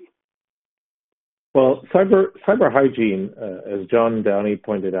strategy? Well, cyber hygiene, as John Downey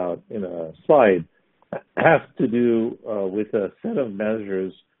pointed out in a slide, has to do with a set of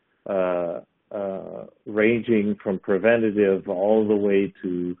measures ranging from preventative all the way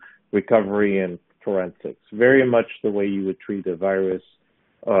to recovery and forensics, very much the way you would treat a virus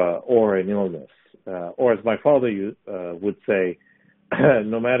or an illness. Or as my father would say,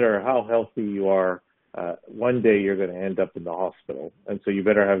 no matter how healthy you are, one day you're going to end up in the hospital, and so you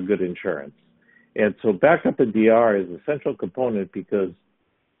better have good insurance. And so backup and DR is a central component because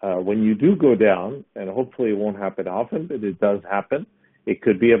when you do go down, and hopefully it won't happen often, but it does happen, it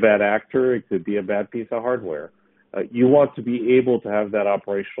could be a bad actor, it could be a bad piece of hardware. You want to be able to have that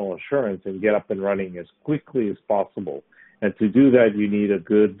operational assurance and get up and running as quickly as possible. And to do that, you need a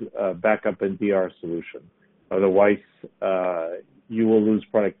good backup and DR solution. Otherwise, you will lose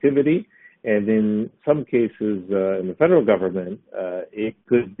productivity. And in some cases, in the federal government, it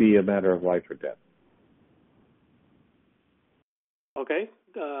could be a matter of life or death. Okay,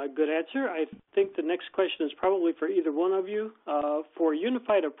 good answer. I think the next question is probably for either one of you. For a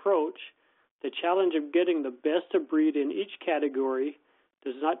unified approach, the challenge of getting the best of breed in each category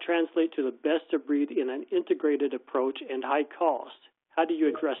does not translate to the best of breed in an integrated approach and high cost. How do you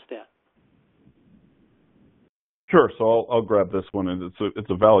address that? Sure. So I'll grab this one, and it's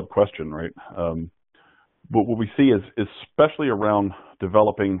a valid question, right? But what we see is, especially around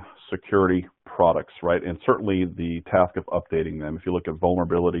developing security products, right, and certainly the task of updating them. If you look at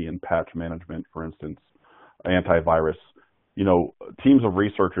vulnerability and patch management, for instance, antivirus, teams of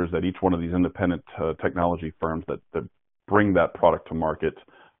researchers at each one of these independent technology firms that bring that product to market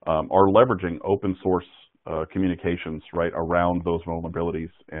are leveraging open source communications, right, around those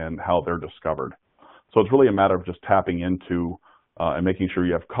vulnerabilities and how they're discovered. So it's really a matter of just tapping into and making sure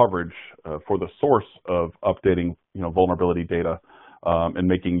you have coverage for the source of updating, vulnerability data and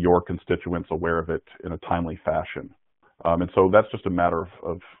making your constituents aware of it in a timely fashion. And so that's just a matter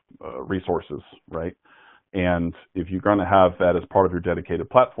of resources, right? And if you're going to have that as part of your dedicated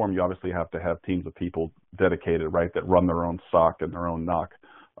platform, you obviously have to have teams of people dedicated, right, that run their own SOC and their own NOC,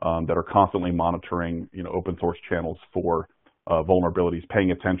 that are constantly monitoring, open source channels for vulnerabilities,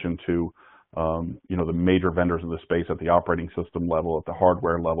 paying attention to, the major vendors in the space at the operating system level, at the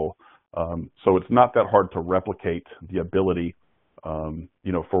hardware level. So it's not that hard to replicate the ability,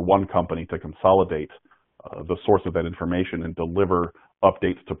 for one company to consolidate the source of that information and deliver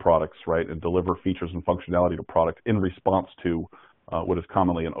updates to products, right, and deliver features and functionality to products in response to what is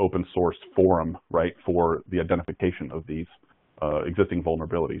commonly an open source forum, right, for the identification of these existing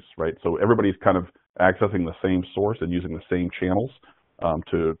vulnerabilities, right? So everybody's kind of accessing the same source and using the same channels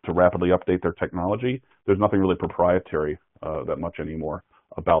to rapidly update their technology. There's nothing really proprietary that much anymore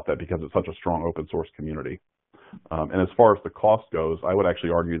about that because it's such a strong open source community. And as far as the cost goes, I would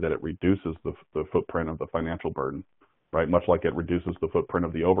actually argue that it reduces the footprint of the financial burden, right? Much like it reduces the footprint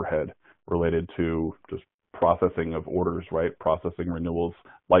of the overhead related to just processing of orders, right? Processing renewals,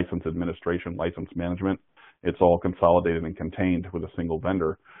 license administration, license management. It's all consolidated and contained with a single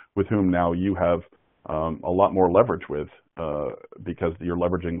vendor with whom now you have a lot more leverage with because you're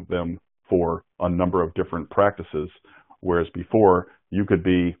leveraging them for a number of different practices, whereas before you could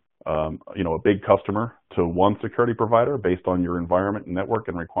be a big customer to one security provider based on your environment and network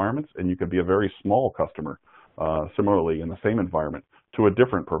and requirements, and you could be a very small customer similarly in the same environment to a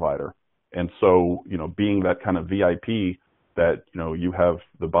different provider. And so, being that kind of VIP that, you have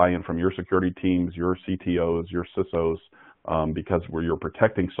the buy-in from your security teams, your CTOs, your CISOs, because where you're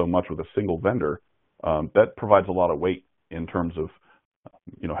protecting so much with a single vendor, that provides a lot of weight in terms of,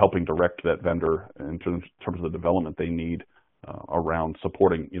 helping direct that vendor in terms of the development they need around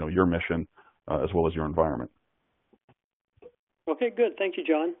supporting, your mission as well as your environment. Okay, good. Thank you,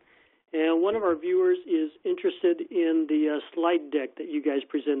 John. And one of our viewers is interested in the slide deck that you guys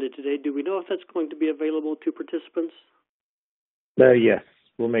presented today. Do we know if that's going to be available to participants? Yes,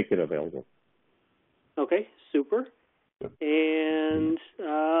 we'll make it available. Okay, super. And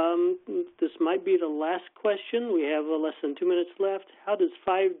this might be the last question. We have less than 2 minutes left. How does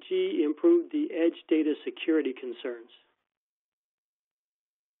 5G improve the edge data security concerns?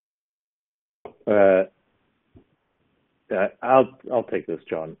 I'll take this,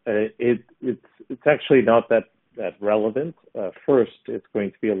 John. It's actually not that relevant. First, it's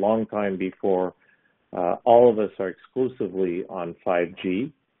going to be a long time before all of us are exclusively on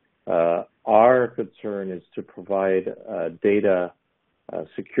 5G. Our concern is to provide data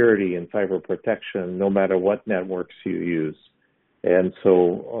security and cyber protection no matter what networks you use. And so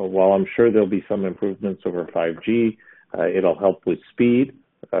while I'm sure there'll be some improvements over 5G, it'll help with speed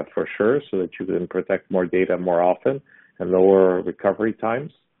for sure so that you can protect more data more often and lower recovery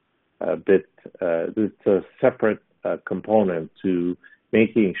times. But it's a separate component to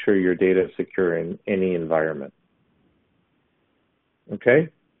making sure your data is secure in any environment. Okay?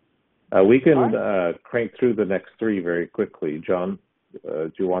 We can crank through the next three very quickly. John,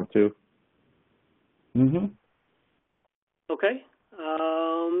 do you want to? Mm-hmm. Okay.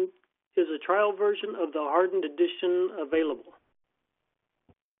 Is a trial version of the hardened edition available?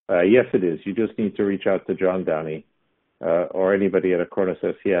 Yes, it is. You just need to reach out to John Downey or anybody at Acronis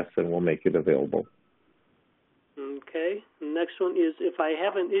SES, and we'll make it available. Okay. The next one is, if I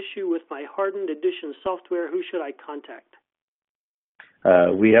have an issue with my hardened edition software, who should I contact?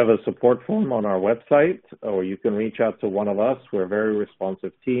 We have a support form on our website, or you can reach out to one of us. We're a very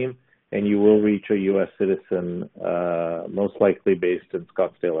responsive team, and you will reach a U.S. citizen, most likely based in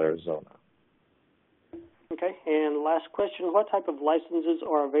Scottsdale, Arizona. Okay, and last question, what type of licenses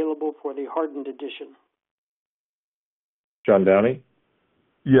are available for the hardened edition? John Downey?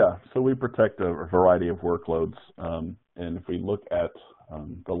 Yeah, so we protect a variety of workloads, and if we look at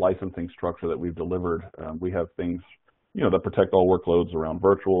the licensing structure that we've delivered, we have things, that protect all workloads around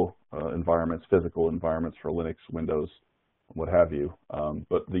virtual environments, physical environments for Linux, Windows, what have you.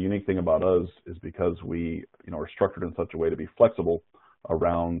 But the unique thing about us is because we, are structured in such a way to be flexible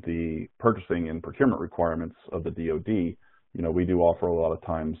around the purchasing and procurement requirements of the DoD. We do offer a lot of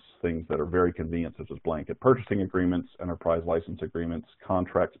times things that are very convenient, such as blanket purchasing agreements, enterprise license agreements,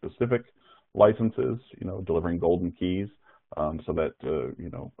 contract-specific licenses, delivering golden keys, so that,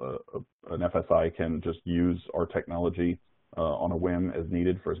 an FSI can just use our technology on a whim as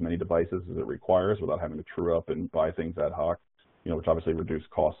needed for as many devices as it requires without having to true up and buy things ad hoc, which obviously reduce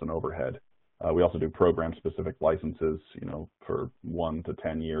costs and overhead. We also do program-specific licenses, for 1 to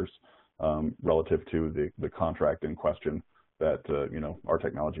 10 years relative to the contract in question that, our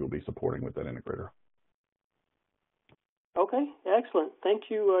technology will be supporting with that integrator. Okay, excellent. Thank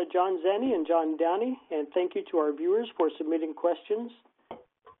you, John Zanni and John Downey, and thank you to our viewers for submitting questions.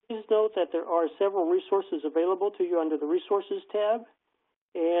 Please note that there are several resources available to you under the Resources tab,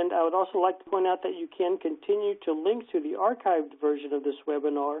 and I would also like to point out that you can continue to link to the archived version of this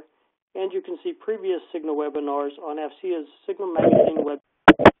webinar, and you can see previous Signal webinars on AFCEA's Signal Magazine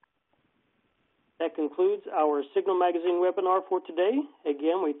website. That concludes our Signal Magazine webinar for today.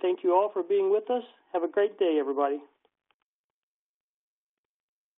 Again, we thank you all for being with us. Have a great day, everybody.